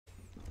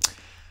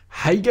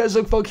Hey guys,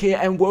 Fogg here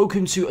and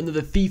welcome to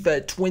another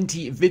FIFA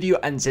 20 video,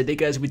 and today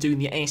guys we're doing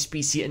the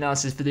SBC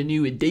analysis for the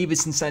new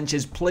Davinson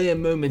Sanchez Player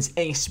Moments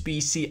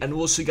SBC, and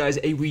also guys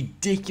a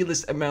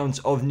ridiculous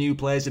amount of new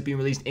players have been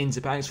released into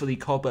packs for the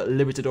Copa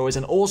Libertadores,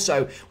 and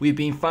also we've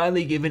been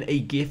finally given a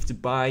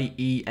gift by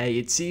EA.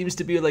 It seems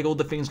to be like all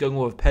the things going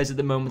on with PES at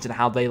the moment and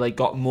how they like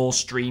got more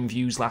stream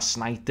views last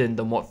night than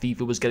what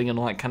FIFA was getting and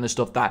all that kind of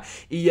stuff, that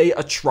EA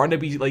are trying to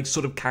be like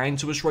sort of kind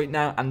to us right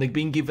now, and they've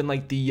been given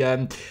like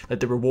the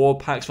reward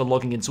packs for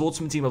logging into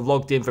Ultimate Team. I've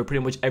logged in for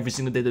pretty much every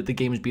single day that the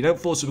game has been out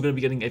for, so we're going to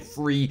be getting a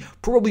free,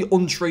 probably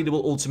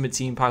untradeable Ultimate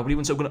Team pack. But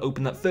even so, we're going to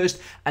open that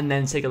first and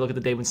then take a look at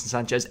the Davinson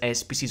Sanchez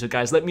SBC. So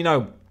guys, let me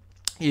know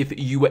if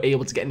you were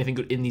able to get anything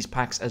good in these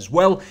packs as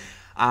well.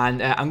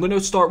 And I'm going to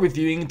start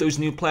reviewing those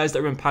new players that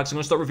are in packs. I'm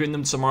going to start reviewing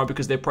them tomorrow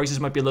because their prices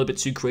might be a little bit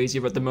too crazy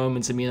at the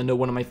moment. I mean, I know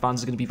one of my fans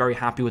is going to be very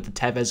happy with the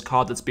Tevez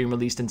card that's being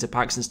released into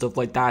packs and stuff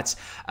like that.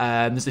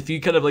 There's a few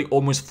kind of like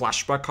almost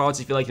flashback cards.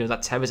 I feel like, you know,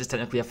 that Tevez is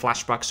technically a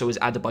flashback, so is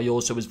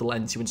Adebayor, so is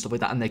Valencia and stuff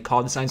like that. And their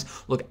card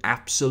designs look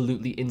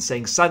absolutely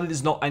insane. Sadly,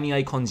 there's not any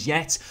icons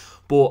yet,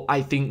 but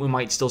I think we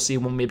might still see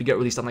one maybe get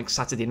released on like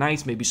Saturday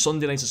night, maybe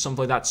Sunday night or something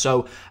like that.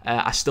 So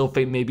I still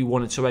think maybe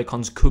one or two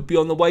icons could be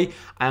on the way.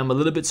 I'm a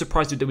little bit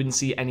surprised that we didn't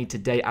see any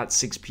today at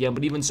 6 PM.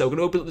 But even so, we're going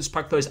to open up this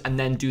pack first and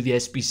then do the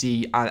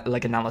SBC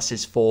like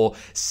analysis for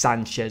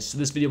Sanchez. So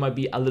this video might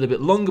be a little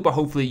bit longer, but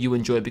hopefully you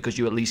enjoy it because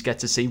you at least get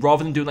to see,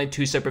 rather than doing like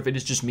two separate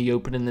videos, just me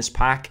opening this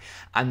pack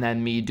and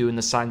then me doing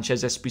the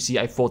Sanchez SBC.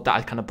 I thought that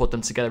I'd kind of put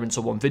them together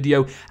into one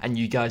video and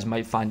you guys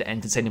might find it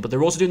entertaining. But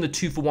they're also doing the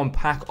 2-for-1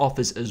 pack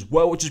offers as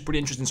well, which is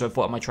pretty interesting, so I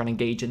thought I might try and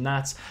engage in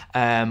that,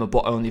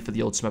 but only for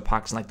the ultimate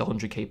packs and like the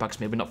 100k packs,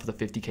 maybe not for the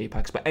 50k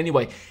packs. But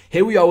anyway,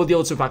 here we are with the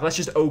ultimate pack. Let's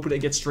just open it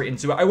and get straight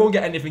into it. I won't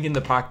get anything in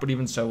the pack, but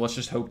even so, let's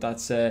just hope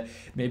that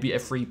maybe a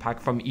free pack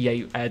from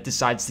EA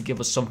decides to give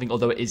us something,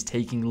 although it is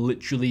taking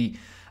literally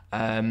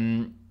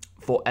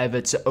forever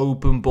to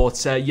open.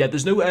 But yeah,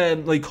 there's no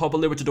like Copa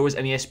Libertadores,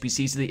 any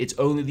SBCs today. It's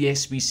only the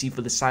SBC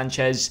for the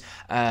Sanchez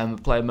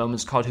Player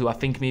Moments card, who I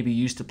think maybe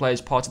used to play as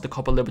part of the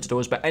Copa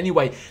Libertadores. But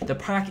anyway, the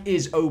pack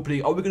is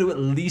opening. Are we going to at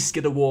least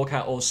get a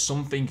walkout or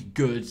something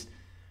good?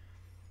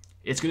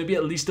 It's going to be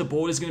at least a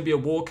board. It's going to be a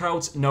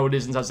walkout. No, it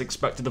isn't, as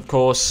expected, of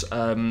course.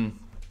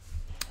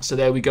 So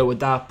there we go with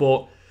that.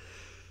 But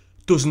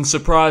doesn't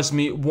surprise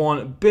me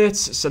one bit.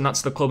 So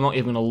that's the club. I'm not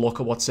even going to look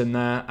at what's in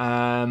there.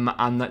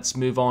 And let's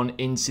move on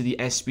into the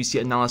SBC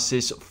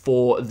analysis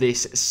for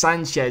this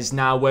Sanchez.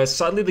 Now, where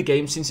sadly the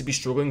game seems to be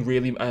struggling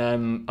really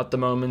at the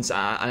moment,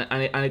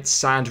 and it's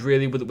sad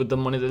really with the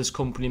money that this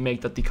company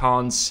make, that they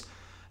can't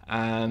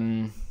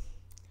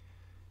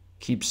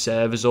keep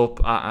servers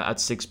up at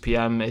 6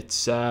 PM.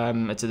 It's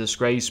a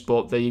disgrace,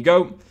 but there you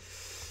go.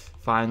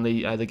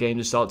 Finally, the game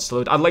just starts to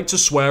load. I'd like to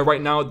swear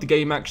right now at the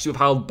game, actually, with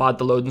how bad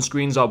the loading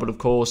screens are, but of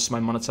course,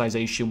 my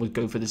monetization would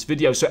go for this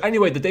video. So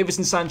anyway, the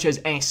Davinson Sanchez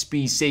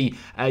SBC,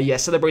 yeah,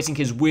 celebrating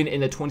his win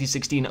in the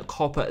 2016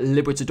 Copa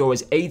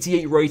Libertadores,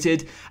 88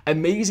 rated,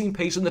 amazing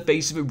pace on the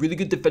face of it, really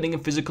good defending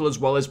and physical, as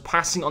well as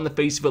passing on the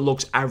face of it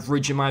looks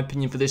average, in my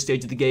opinion, for this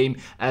stage of the game,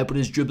 but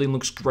his dribbling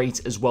looks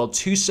great as well.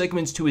 2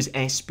 segments to his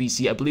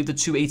SBC. I believe the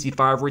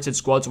 285 rated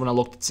squads when I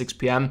looked at 6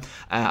 PM.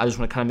 I just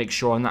want to kind of make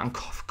sure on that. And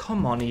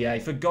come on, EA,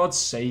 for God's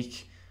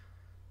sake.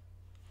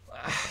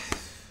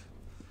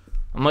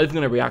 I'm not even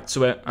going to react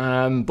to it,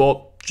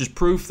 but just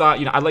proof that,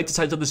 you know, I'd like to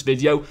title this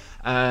video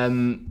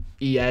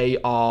EA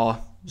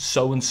are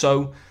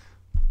so-and-so.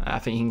 I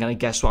think you can kind of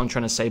guess what I'm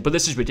trying to say, but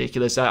this is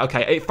ridiculous.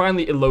 Okay,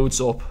 finally it loads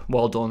up.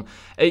 Well done.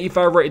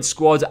 85 rated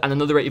squad and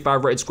another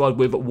 85 rated squad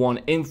with one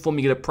inform.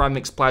 You get a prime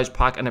mixed players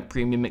pack and a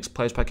premium mixed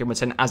players pack in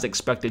return, as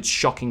expected.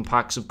 Shocking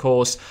packs, of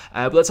course.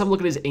 But let's have a look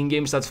at his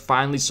in-game stats.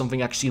 Finally,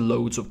 something actually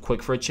loads up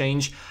quick for a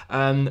change.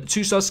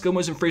 2-star skill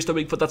moves and 3-star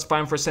weak foot. That's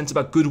fine for a centre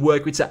back. Good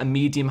work rate at a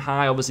medium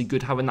high. Obviously,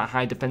 good having that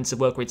high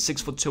defensive work rate.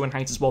 6'2" in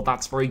height as well.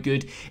 That's very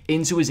good.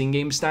 Into his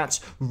in-game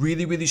stats,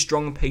 really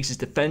strong pace. His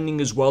defending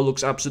as well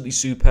looks absolutely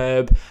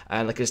superb.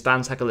 Like his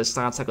stand tackle, his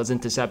start tackle, his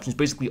interceptions,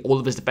 basically all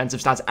of his defensive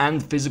stats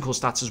and physical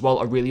stats as well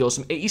are really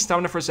awesome. 80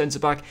 stamina for a centre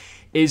back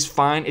is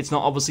fine. It's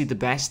not obviously the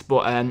best,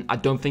 but I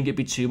don't think it'd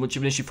be too much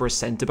of an issue for a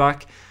centre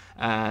back.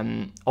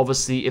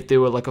 Obviously, if they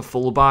were like a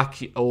fullback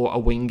or a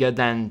winger,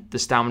 then the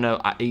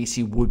stamina at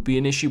 80 would be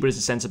an issue, but as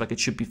a centre back, it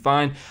should be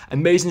fine.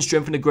 Amazing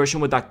strength and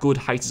aggression with that good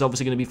height is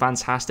obviously going to be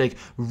fantastic.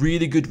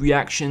 Really good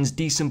reactions,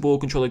 decent ball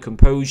control and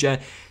composure.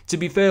 To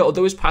be fair,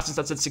 although his passing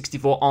stats at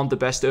 64 aren't the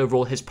best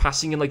overall, his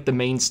passing and like the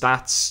main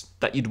stats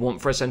that you'd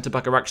want for a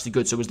centre-back are actually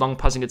good. So his long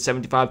passing at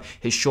 75,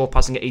 his short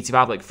passing at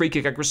 85, like free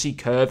kick accuracy,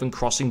 curve, and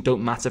crossing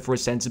don't matter for a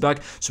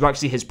centre-back. So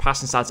actually his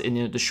passing stats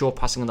in the short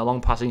passing and the long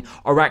passing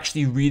are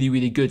actually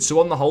really good. So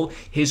on the whole,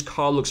 his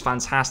car looks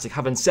fantastic.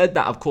 Having said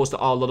that, of course,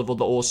 there are a lot of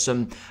other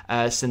awesome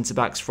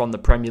centre-backs from the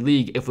Premier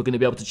League, if we're going to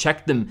be able to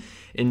check them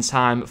in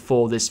time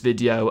for this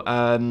video.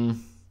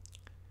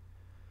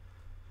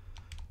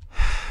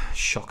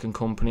 Shocking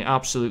company,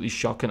 absolutely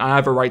shocking. I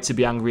have a right to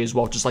be angry as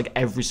well, just like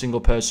every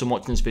single person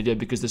watching this video,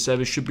 because the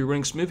service should be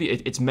running smoothly.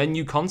 It's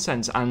menu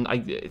content, and I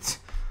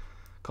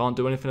can't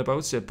do anything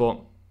about it. But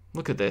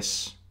look at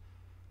this.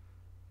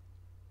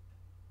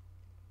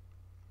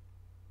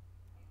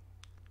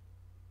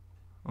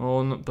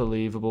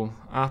 Unbelievable.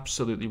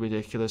 Absolutely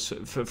ridiculous.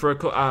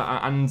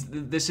 And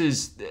this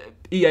is...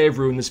 EA have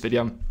ruined this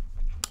video,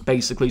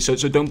 basically. So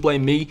don't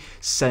blame me.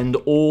 Send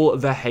all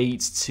the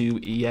hate to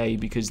EA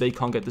because they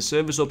can't get the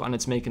servers up, and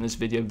it's making this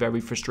video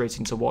very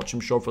frustrating to watch, I'm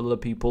sure, for a lot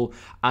of people,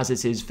 as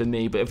it is for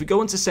me. But if we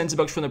go into centre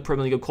backs from the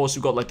Premier League, of course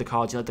we've got like the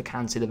cards, like the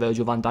Kante, the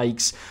Virgil van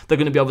Dijks. They're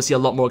going to be obviously a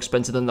lot more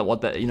expensive than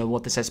what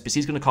this SBC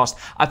is going to cost.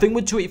 I think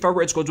with 285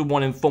 rated squads with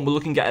 1 in fun, we're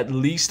looking at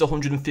least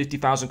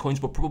 150,000 coins,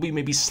 but probably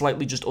maybe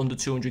slightly just under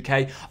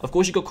 200k. Of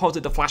course, you got cards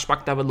like the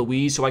flashback David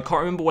Luiz, so I can't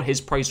remember what his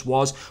price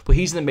was, but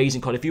he's an amazing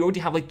card. If you already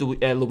have like the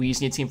Luiz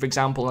in your team, for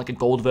example, like a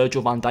gold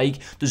Virgil van Dijk,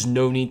 there's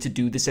no need to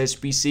do this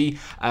SBC.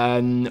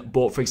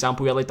 But for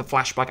example, we have like the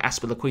flashback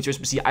Aspilicueta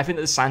SBC. I think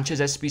that the Sanchez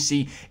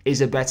SBC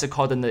is a better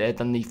card than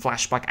the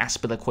flashback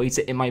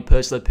Aspilicueta, in my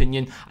personal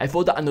opinion. I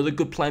thought that another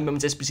good player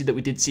moments SBC that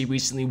we did see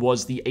recently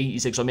was the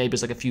 86, or maybe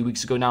it's like a few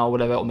weeks ago now or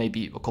whatever, or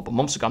maybe a couple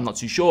months ago, I'm not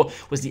too sure,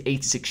 was the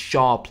 86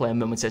 Shaw player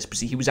moments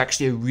SBC. He was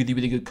actually a really,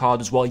 really good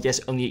card as well.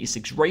 Yes, only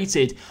 86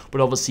 rated,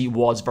 but obviously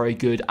was very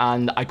good.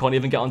 And I can't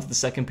even get onto the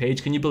second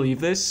page. Can you believe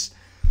this?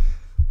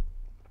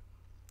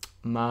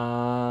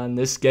 Man,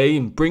 this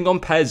game. Bring on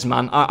Pez,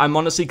 man. I'm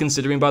honestly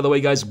considering, by the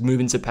way, guys,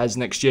 moving to Pez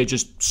next year,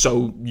 just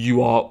so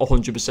you are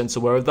 100%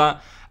 aware of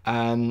that.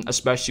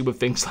 Especially with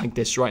things like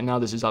this right now.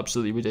 This is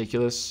absolutely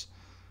ridiculous.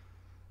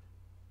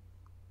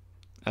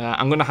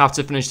 I'm going to have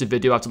to finish the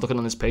video after looking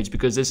on this page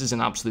because this is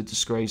an absolute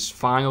disgrace.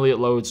 Finally, it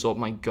loads up.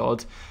 My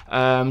God.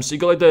 So you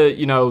got like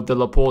the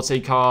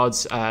Laporte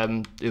cards.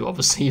 Who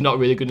obviously you're not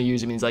really going to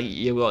use. I mean, it's like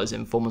you got his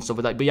inform and stuff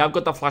like that. But yeah, I've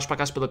got that flashback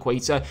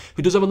Aspilicueta,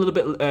 who does have a little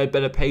bit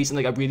better pace and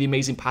like a really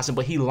amazing passing,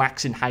 but he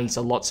lacks in height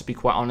a lot, to be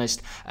quite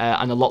honest,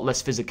 and a lot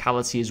less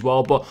physicality as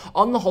well. But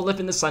on the whole, I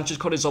think the Sanchez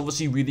card is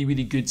obviously really,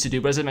 really good to do.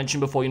 But as I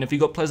mentioned before, if you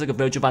got players like a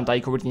Virgil van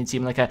Dijk already in your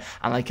team,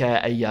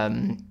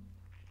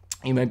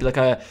 maybe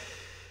like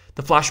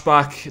the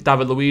flashback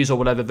David Luiz or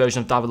whatever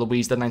version of David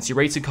Luiz the 90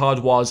 rated card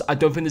was, I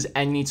don't think there's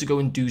any need to go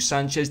and do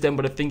Sanchez then.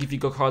 But I think if you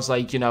got cards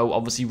like,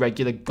 obviously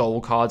regular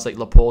goal cards like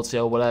Laporte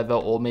or whatever,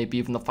 or maybe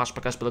even the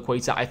flashback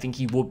Aspilicueta, I think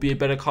he would be a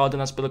better card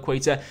than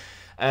Aspilicueta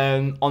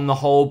on the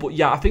whole. But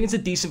yeah, I think it's a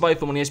decent value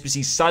for money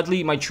SBC.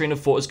 Sadly, my train of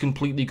thought is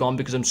completely gone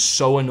because I'm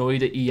so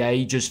annoyed at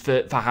EA just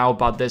for how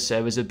bad their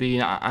servers have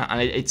been,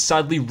 and it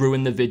sadly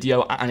ruined the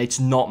video, and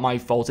it's not my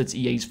fault, it's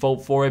EA's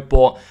fault for it.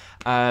 But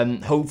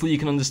hopefully you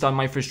can understand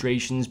my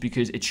frustrations,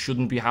 because it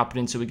shouldn't be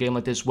happening to a game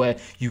like this where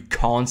you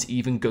can't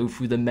even go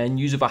through the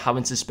menus without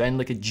having to spend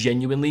like a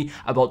genuinely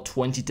about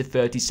 20 to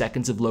 30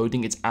 seconds of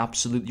loading. It's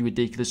absolutely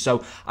ridiculous.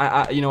 So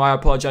I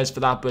apologize for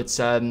that, but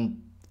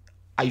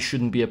I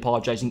shouldn't be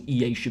apologizing.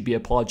 EA should be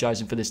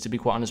apologizing for this, to be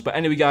quite honest. But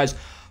anyway, guys,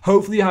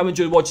 hopefully you have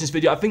enjoyed watching this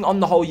video. I think on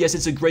the whole, yes,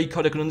 it's a great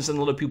card. I can understand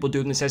a lot of people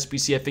doing this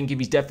SBC. I think if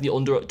he's definitely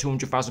under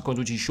 200,000 coins,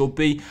 which he should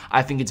be,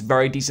 I think it's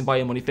very decent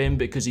value money for him,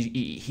 because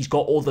he's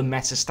got all the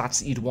meta stats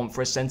that you'd want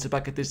for a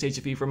centre-back at this stage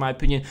of FIFA, in my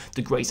opinion.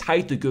 The great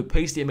height, the good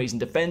pace, the amazing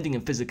defending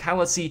and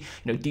physicality,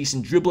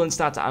 decent dribbling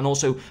stats, and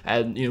also,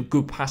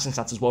 good passing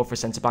stats as well for a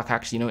centre-back,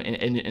 actually,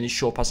 in his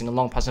short passing and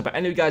long passing. But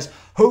anyway, guys,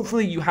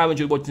 hopefully you have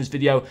enjoyed watching this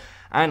video,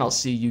 and I'll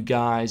see you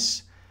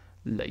guys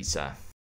later.